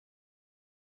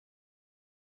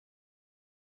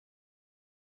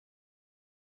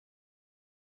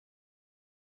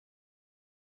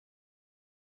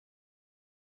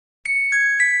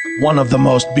one of the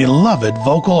most beloved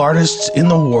vocal artists in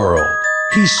the world.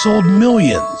 He's sold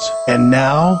millions, and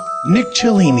now Nick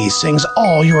Cellini sings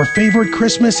all your favorite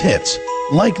Christmas hits,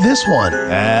 like this one.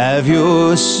 Have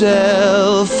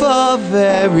yourself a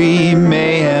very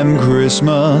mayhem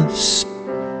Christmas.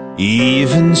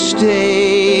 Even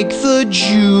stake the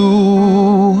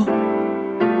Jew.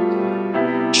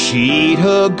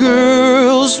 Cheetah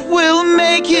girls will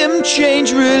make him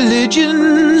change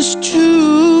religions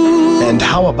too. And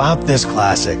how about this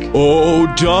classic? Oh,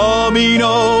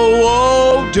 Domino,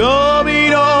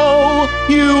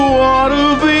 you ought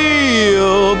to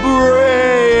feel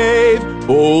brave.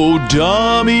 Oh,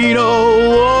 Domino,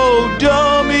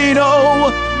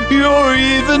 you're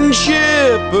even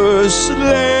chipper's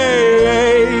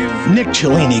slave. Nick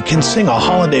Cellini can sing a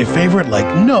holiday favorite like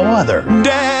no other.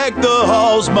 Deck the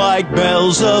halls, Mike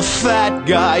Bell's a fat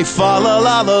guy. Fa la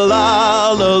la la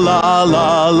la la la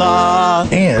la la.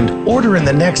 And order in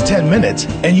the next 10 minutes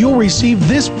and you'll receive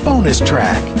this bonus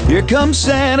track. Here comes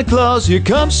Santa Claus, here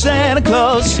comes Santa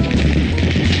Claus.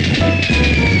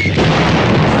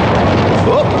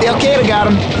 Oh, okay, I got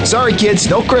him. Sorry, kids,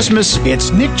 no Christmas.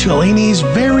 It's Nick Cellini's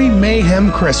Very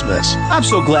Mayhem Christmas. I'm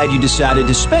so glad you decided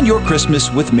to spend your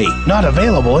Christmas with me. Not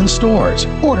available in stores.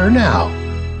 Order now.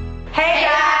 Hey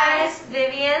guys!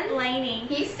 Vivian, Lainey,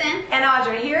 Houston, and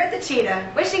Audrey here at the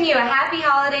Cheetah, wishing you a happy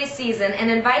holiday season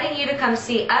and inviting you to come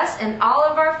see us and all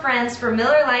of our friends for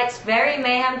Miller Lite's Very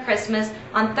Mayhem Christmas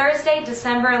on Thursday,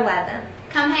 December 11th.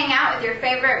 come hang out with your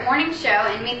favorite morning show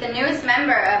and meet the newest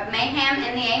member of Mayhem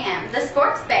in the AM, the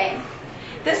Sports Babe.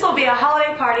 This will be a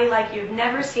holiday party like you've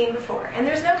never seen before, and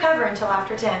there's no cover until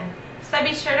after 10. So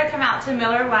be sure to come out to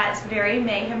Miller Lite's Very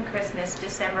Mayhem Christmas,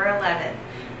 December 11th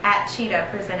at Cheetah,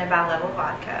 presented by Level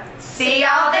Vodka. See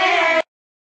y'all then!